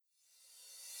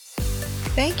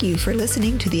Thank you for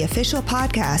listening to the official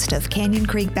podcast of Canyon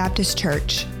Creek Baptist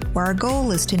Church, where our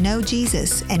goal is to know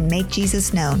Jesus and make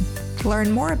Jesus known. To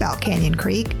learn more about Canyon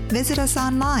Creek, visit us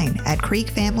online at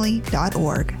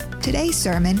creekfamily.org. Today's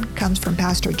sermon comes from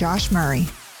Pastor Josh Murray.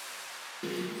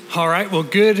 All right, well,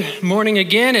 good morning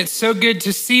again. It's so good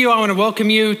to see you. I want to welcome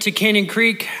you to Canyon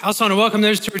Creek. I also want to welcome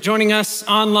those who are joining us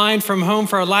online from home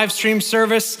for our live stream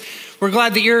service. We're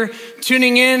glad that you're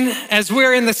tuning in as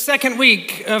we're in the second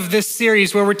week of this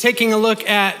series where we're taking a look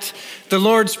at the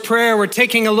Lord's Prayer. We're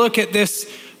taking a look at this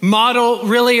model,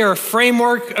 really, or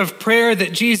framework of prayer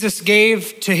that Jesus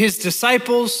gave to his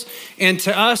disciples and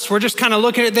to us. We're just kind of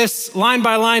looking at this line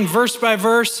by line, verse by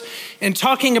verse, and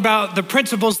talking about the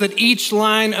principles that each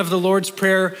line of the Lord's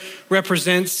Prayer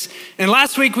represents. And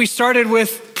last week we started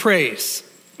with praise.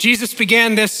 Jesus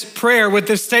began this prayer with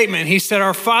this statement. He said,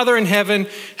 "Our Father in heaven,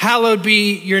 hallowed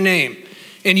be your name."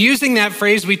 And using that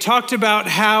phrase, we talked about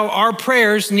how our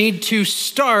prayers need to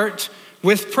start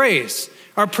with praise.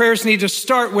 Our prayers need to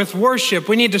start with worship.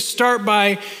 We need to start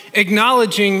by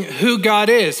acknowledging who God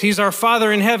is. He's our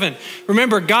Father in heaven.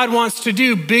 Remember, God wants to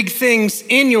do big things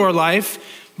in your life,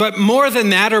 but more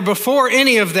than that, or before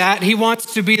any of that, he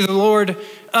wants to be the Lord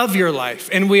of your life.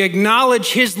 And we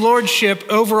acknowledge his lordship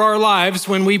over our lives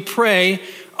when we pray,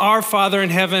 "Our Father in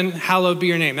heaven, hallowed be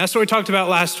your name." That's what we talked about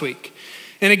last week.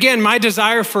 And again, my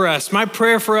desire for us, my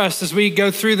prayer for us as we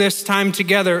go through this time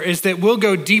together is that we'll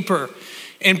go deeper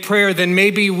in prayer than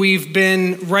maybe we've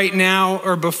been right now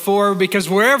or before, because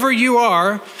wherever you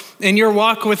are in your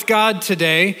walk with God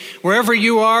today, wherever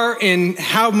you are in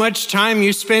how much time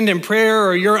you spend in prayer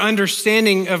or your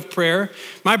understanding of prayer,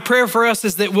 my prayer for us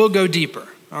is that we'll go deeper,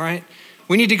 all right?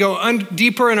 We need to go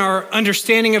deeper in our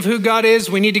understanding of who God is.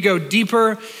 We need to go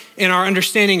deeper in our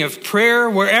understanding of prayer.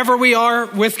 Wherever we are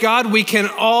with God, we can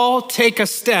all take a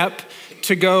step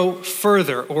to go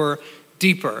further or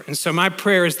deeper. And so my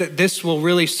prayer is that this will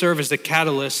really serve as a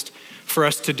catalyst for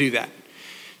us to do that.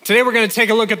 Today we're going to take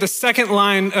a look at the second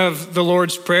line of the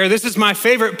Lord's Prayer. This is my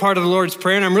favorite part of the Lord's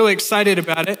Prayer, and I'm really excited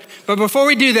about it. But before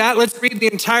we do that, let's read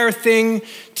the entire thing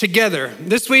together.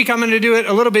 This week I'm going to do it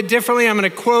a little bit differently. I'm going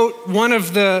to quote one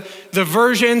of the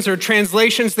versions or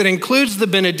translations that includes the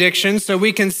benediction so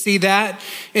we can see that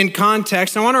in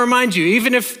context. I want to remind you,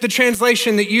 even if the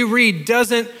translation that you read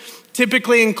doesn't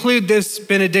typically include this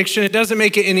benediction, it doesn't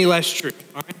make it any less true.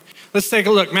 All right? Let's take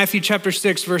a look. Matthew chapter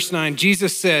 6, verse 9.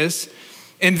 Jesus says,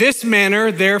 "In this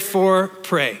manner, therefore,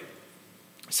 pray."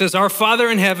 It says, "Our Father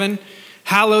in heaven,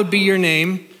 hallowed be your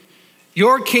name.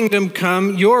 Your kingdom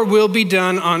come, your will be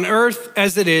done on earth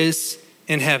as it is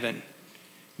in heaven.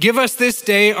 Give us this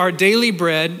day our daily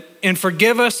bread, and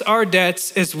forgive us our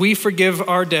debts as we forgive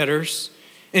our debtors.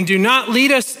 And do not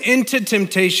lead us into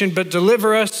temptation, but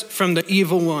deliver us from the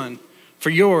evil one. For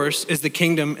yours is the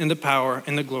kingdom and the power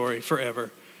and the glory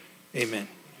forever. Amen."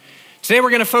 Today we're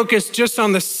going to focus just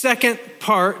on the second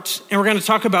part, and we're going to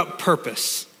talk about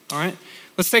purpose, all right?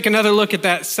 Let's take another look at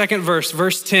that second verse.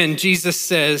 Verse 10, Jesus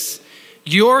says,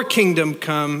 "Your kingdom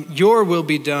come, your will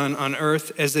be done on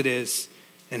earth as it is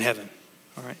in heaven,"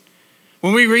 all right?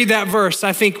 When we read that verse,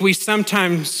 I think we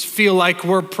sometimes feel like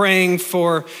we're praying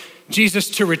for Jesus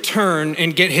to return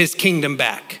and get his kingdom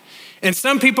back. And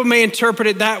some people may interpret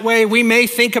it that way. We may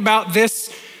think about this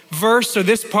verse or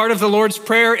this part of the Lord's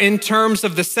Prayer in terms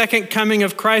of the second coming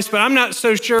of Christ, but I'm not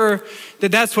so sure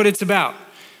that that's what it's about.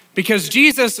 Because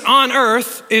Jesus on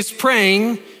earth is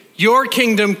praying, "Your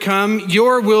kingdom come,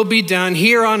 your will be done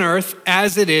here on earth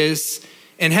as it is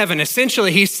in heaven."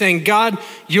 Essentially, he's saying, God,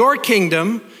 your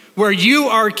kingdom, where you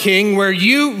are king, where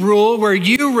you rule, where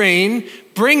you reign,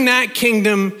 bring that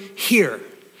kingdom here.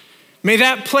 May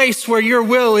that place where your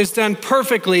will is done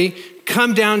perfectly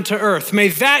come down to earth. May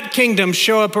that kingdom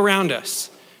show up around us.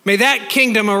 May that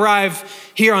kingdom arrive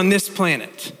here on this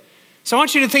planet. So I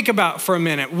want you to think about for a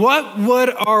minute, what would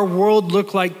our world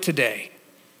look like today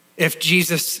if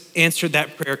Jesus answered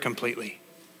that prayer completely?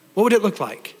 What would it look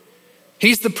like?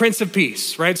 He's the Prince of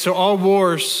Peace, right? So all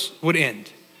wars would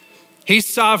end. He's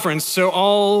sovereign, so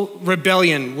all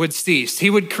rebellion would cease. He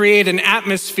would create an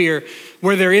atmosphere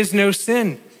where there is no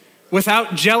sin,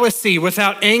 without jealousy,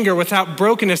 without anger, without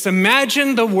brokenness.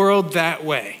 Imagine the world that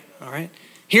way, all right?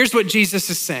 Here's what Jesus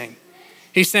is saying.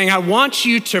 He's saying, I want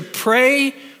you to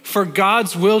pray for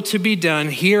God's will to be done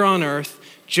here on earth,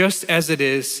 just as it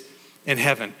is in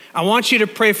heaven. I want you to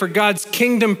pray for God's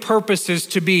kingdom purposes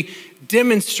to be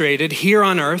demonstrated here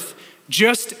on earth,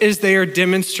 just as they are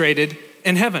demonstrated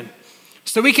in heaven.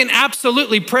 So we can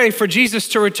absolutely pray for Jesus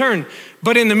to return.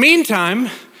 But in the meantime,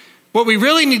 what we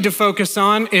really need to focus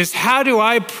on is, how do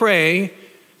I pray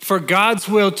for God's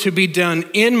will to be done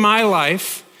in my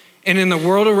life and in the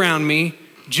world around me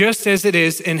just as it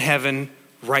is in heaven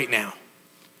right now.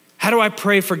 How do I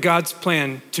pray for God's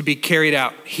plan to be carried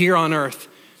out here on earth,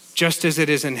 just as it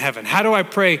is in heaven? How do I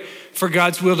pray for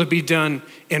God's will to be done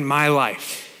in my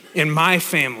life, in my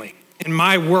family, in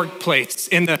my workplace,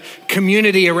 in the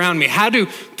community around me? How do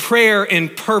prayer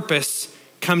and purpose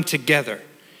come together?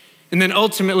 And then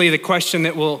ultimately, the question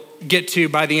that we'll get to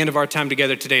by the end of our time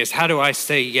together today is, how do I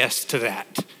say yes to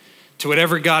that? To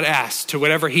whatever God asks, to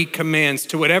whatever he commands,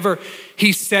 to whatever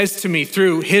he says to me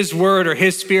through his word or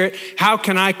his spirit, how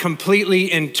can I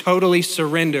completely and totally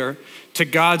surrender to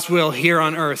God's will here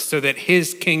on earth so that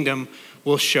his kingdom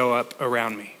will show up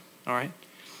around me, all right?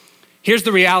 Here's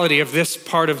the reality of this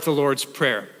part of the Lord's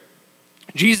Prayer.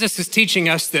 Jesus is teaching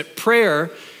us that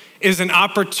prayer is an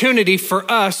opportunity for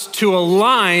us to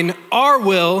align our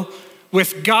will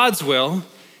with God's will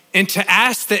and to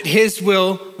ask that his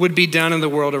will would be done in the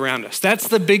world around us. That's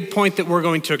the big point that we're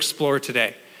going to explore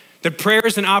today. That prayer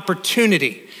is an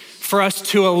opportunity for us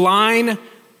to align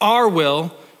our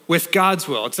will with God's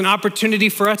will. It's an opportunity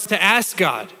for us to ask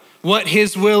God what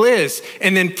his will is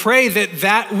and then pray that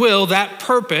that will, that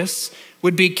purpose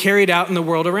would be carried out in the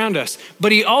world around us.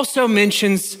 But he also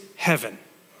mentions heaven,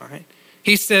 all right?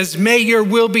 He says, may your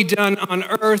will be done on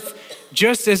earth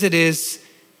just as it is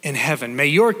in heaven. May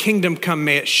your kingdom come,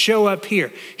 may it show up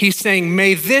here. He's saying,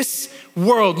 may this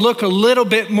world look a little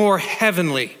bit more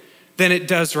heavenly than it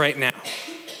does right now.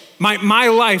 My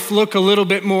life look a little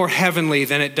bit more heavenly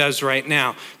than it does right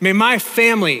now. May my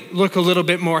family look a little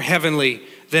bit more heavenly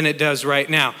than it does right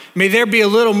now. May there be a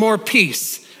little more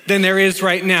peace than there is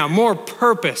right now, more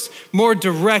purpose, more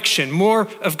direction, more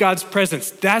of God's presence.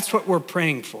 That's what we're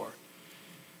praying for.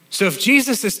 So if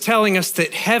Jesus is telling us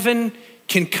that heaven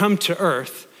can come to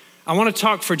earth, I want to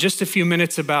talk for just a few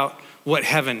minutes about what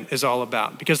heaven is all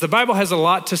about, because the Bible has a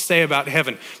lot to say about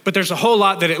heaven, but there's a whole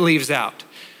lot that it leaves out.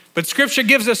 But scripture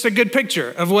gives us a good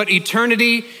picture of what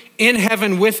eternity in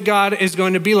heaven with God is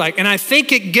going to be like. And I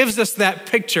think it gives us that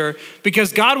picture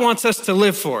because God wants us to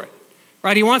live for it,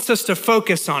 right? He wants us to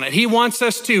focus on it. He wants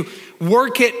us to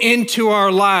work it into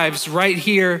our lives right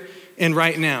here and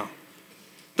right now.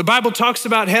 The Bible talks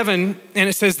about heaven and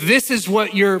it says, this is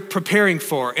what you're preparing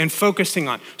for and focusing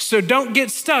on. So don't get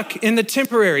stuck in the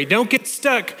temporary. Don't get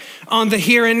stuck on the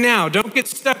here and now. Don't get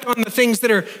stuck on the things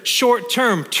that are short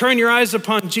term. Turn your eyes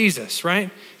upon Jesus, right?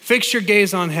 Fix your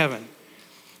gaze on heaven.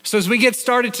 So as we get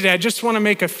started today, I just want to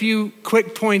make a few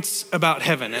quick points about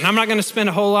heaven. And I'm not going to spend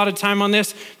a whole lot of time on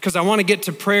this because I want to get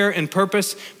to prayer and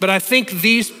purpose, but I think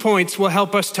these points will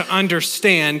help us to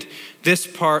understand this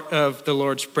part of the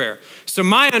Lord's Prayer. So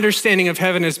my understanding of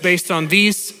heaven is based on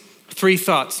these three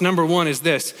thoughts. Number one is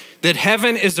this, that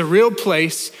heaven is a real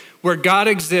place where God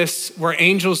exists, where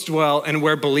angels dwell, and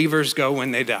where believers go when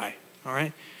they die, all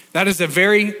right? That is a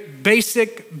very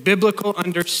basic biblical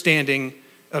understanding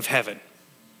of heaven.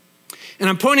 And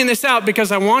I'm pointing this out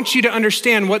because I want you to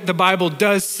understand what the Bible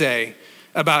does say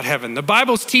about heaven. The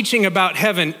Bible's teaching about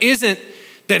heaven isn't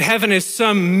that heaven is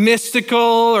some mystical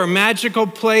or magical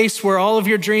place where all of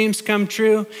your dreams come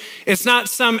true. It's not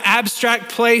some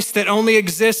abstract place that only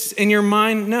exists in your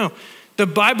mind. No, the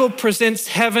Bible presents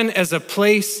heaven as a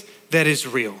place that is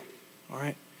real, all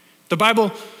right? The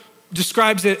Bible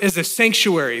describes it as a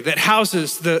sanctuary that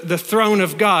houses the throne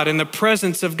of God and the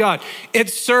presence of God. It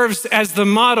serves as the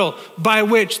model by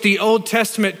which the Old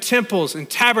Testament temples and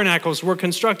tabernacles were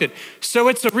constructed. So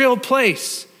it's a real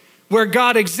place where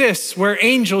God exists, where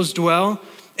angels dwell,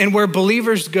 and where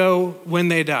believers go when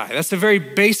they die. That's a very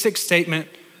basic statement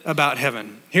about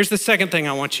heaven. Here's the second thing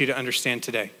I want you to understand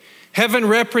today. Heaven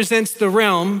represents the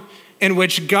realm in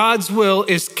which God's will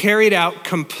is carried out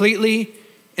completely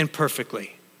and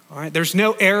perfectly. All right, there's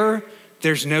no error,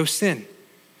 there's no sin.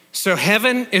 So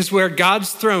heaven is where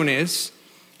God's throne is.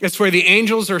 It's where the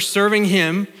angels are serving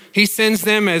him. He sends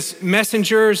them as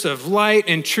messengers of light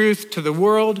and truth to the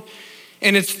world.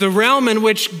 And it's the realm in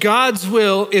which God's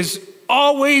will is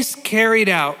always carried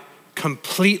out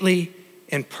completely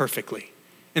and perfectly.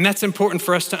 And that's important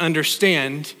for us to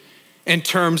understand in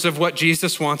terms of what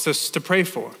Jesus wants us to pray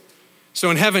for. So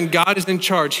in heaven, God is in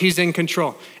charge, he's in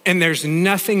control, and there's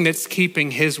nothing that's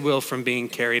keeping his will from being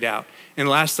carried out. And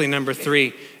lastly, number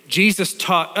three, Jesus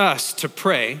taught us to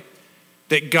pray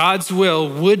that God's will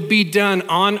would be done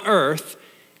on earth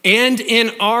and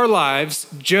in our lives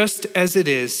just as it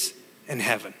is in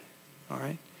heaven, all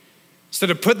right? So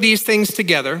to put these things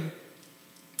together,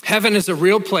 heaven is a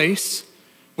real place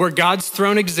where God's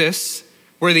throne exists,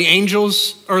 where the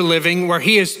angels are living, where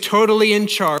he is totally in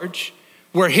charge,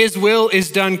 where his will is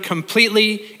done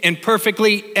completely and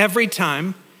perfectly every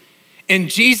time. And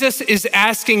Jesus is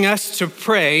asking us to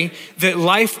pray that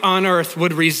life on earth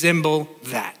would resemble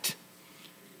that.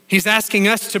 He's asking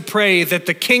us to pray that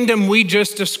the kingdom we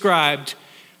just described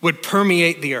would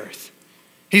permeate the earth.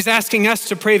 He's asking us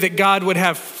to pray that God would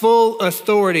have full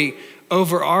authority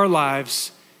over our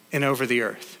lives and over the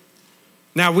earth.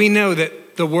 Now, we know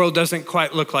that the world doesn't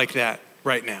quite look like that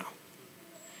right now.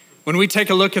 When we take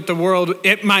a look at the world,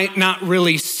 it might not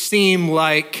really seem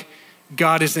like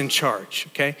God is in charge,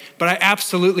 okay? But I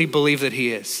absolutely believe that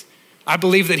he is. I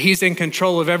believe that he's in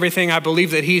control of everything. I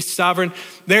believe that he's sovereign.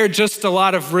 There are just a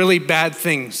lot of really bad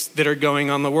things that are going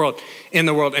on in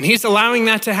the world, and he's allowing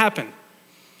that to happen.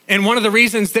 And one of the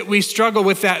reasons that we struggle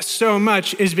with that so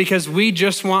much is because we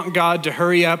just want God to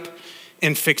hurry up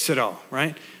and fix it all,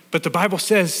 right? But the Bible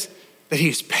says that he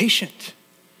is patient.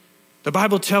 The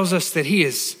Bible tells us that he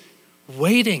is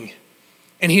waiting,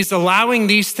 and he's allowing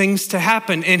these things to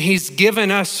happen, and he's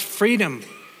given us freedom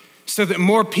so that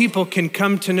more people can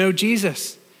come to know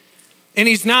Jesus. And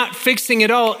he's not fixing it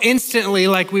all instantly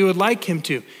like we would like him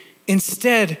to.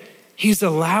 Instead, he's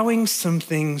allowing some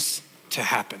things to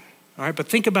happen. All right, but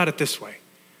think about it this way.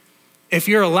 If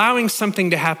you're allowing something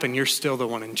to happen, you're still the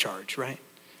one in charge, right?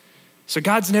 So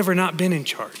God's never not been in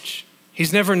charge.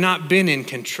 He's never not been in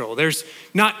control. There's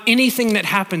not anything that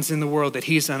happens in the world that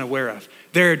he's unaware of.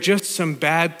 There are just some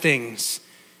bad things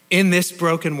in this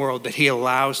broken world that he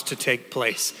allows to take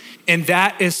place. And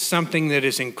that is something that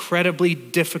is incredibly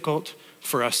difficult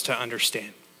for us to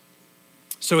understand.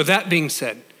 So with that being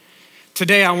said,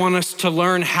 today I want us to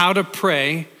learn how to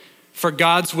pray for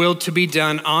God's will to be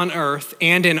done on earth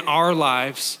and in our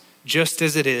lives, just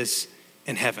as it is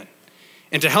in heaven.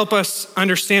 And to help us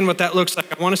understand what that looks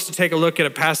like, I want us to take a look at a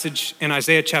passage in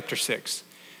Isaiah chapter 6.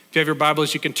 If you have your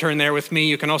Bibles, you can turn there with me.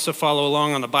 You can also follow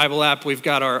along on the Bible app. We've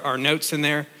got our notes in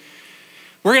there.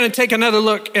 We're going to take another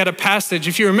look at a passage.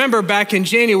 If you remember back in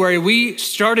January, we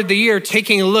started the year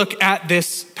taking a look at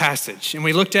this passage. And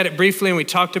we looked at it briefly and we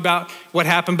talked about what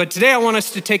happened. But today I want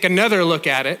us to take another look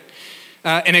at it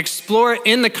and explore it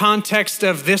in the context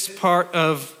of this part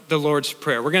of the Lord's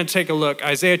Prayer. We're going to take a look.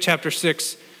 Isaiah chapter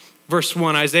 6, verse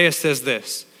 1, Isaiah says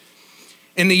this: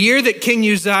 "In the year that King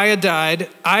Uzziah died,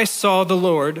 I saw the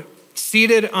Lord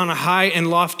seated on a high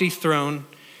and lofty throne,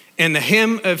 and the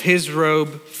hem of his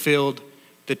robe filled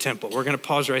the temple." We're going to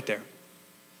pause right there.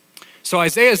 So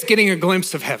Isaiah is getting a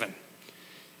glimpse of heaven.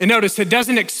 And notice, it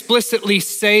doesn't explicitly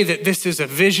say that this is a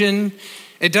vision.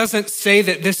 It doesn't say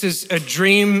that this is a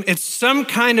dream. It's some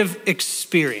kind of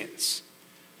experience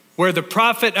where the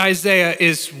prophet Isaiah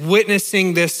is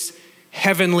witnessing this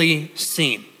heavenly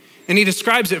scene. And he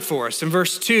describes it for us. In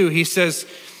verse 2, he says,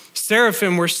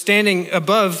 "Seraphim were standing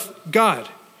above God.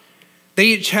 They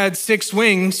each had 6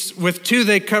 wings. With 2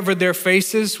 they covered their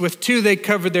faces, with 2 they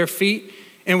covered their feet,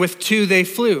 and with 2 they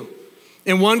flew.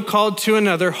 And one called to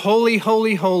another, 'Holy,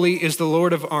 holy, holy is the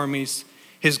Lord of armies.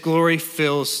 His glory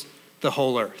fills the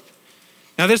whole earth.'"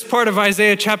 Now this part of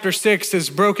Isaiah chapter 6 is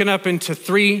broken up into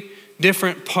 3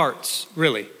 different parts,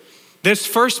 really. This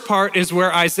first part is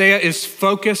where Isaiah is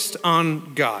focused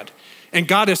on God, and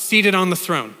God is seated on the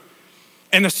throne.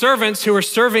 And the servants who are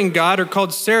serving God are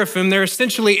called seraphim. They're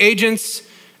essentially agents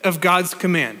of God's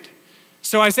command.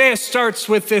 So Isaiah starts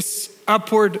with this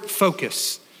upward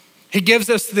focus. He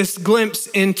gives us this glimpse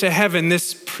into heaven,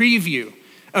 this preview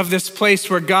of this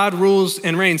place where God rules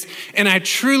and reigns. And I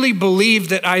truly believe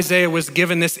that Isaiah was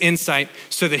given this insight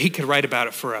so that he could write about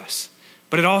it for us.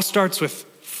 But it all starts with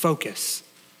focus.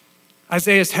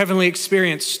 Isaiah's heavenly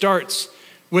experience starts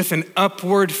with an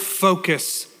upward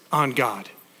focus on God.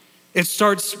 It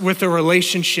starts with a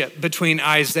relationship between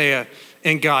Isaiah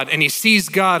and God. And he sees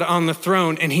God on the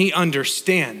throne and he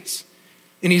understands.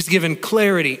 And he's given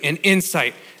clarity and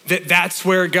insight that that's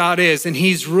where God is. And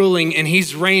he's ruling and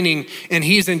he's reigning and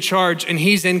he's in charge and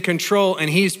he's in control and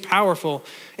he's powerful.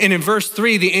 And in verse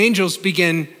 3, the angels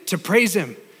begin to praise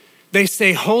him. They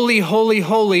say, "Holy, holy,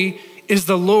 holy is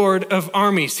the Lord of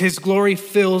armies. His glory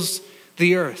fills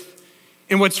the earth."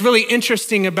 And what's really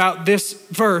interesting about this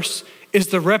verse is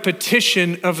the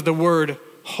repetition of the word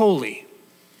holy.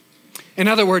 In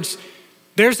other words,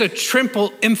 there's a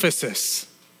triple emphasis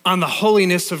on the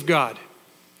holiness of God.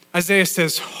 Isaiah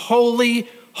says, "Holy,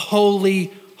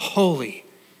 holy, holy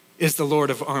is the Lord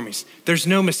of armies." There's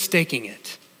no mistaking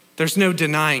it. There's no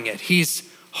denying it. He's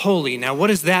holy. Now, what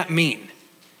does that mean?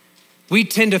 We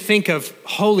tend to think of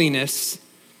holiness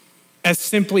as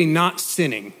simply not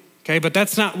sinning. Okay, but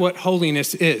that's not what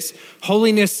holiness is.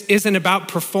 Holiness isn't about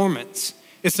performance.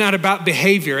 It's not about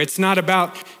behavior. It's not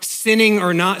about sinning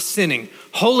or not sinning.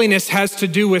 Holiness has to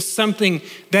do with something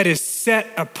that is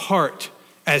set apart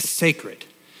as sacred.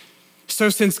 So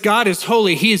since God is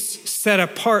holy, he's set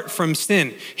apart from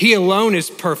sin. He alone is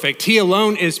perfect. He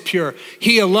alone is pure.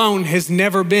 He alone has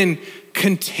never been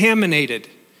contaminated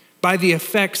by the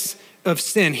effects of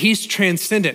sin. He's transcendent.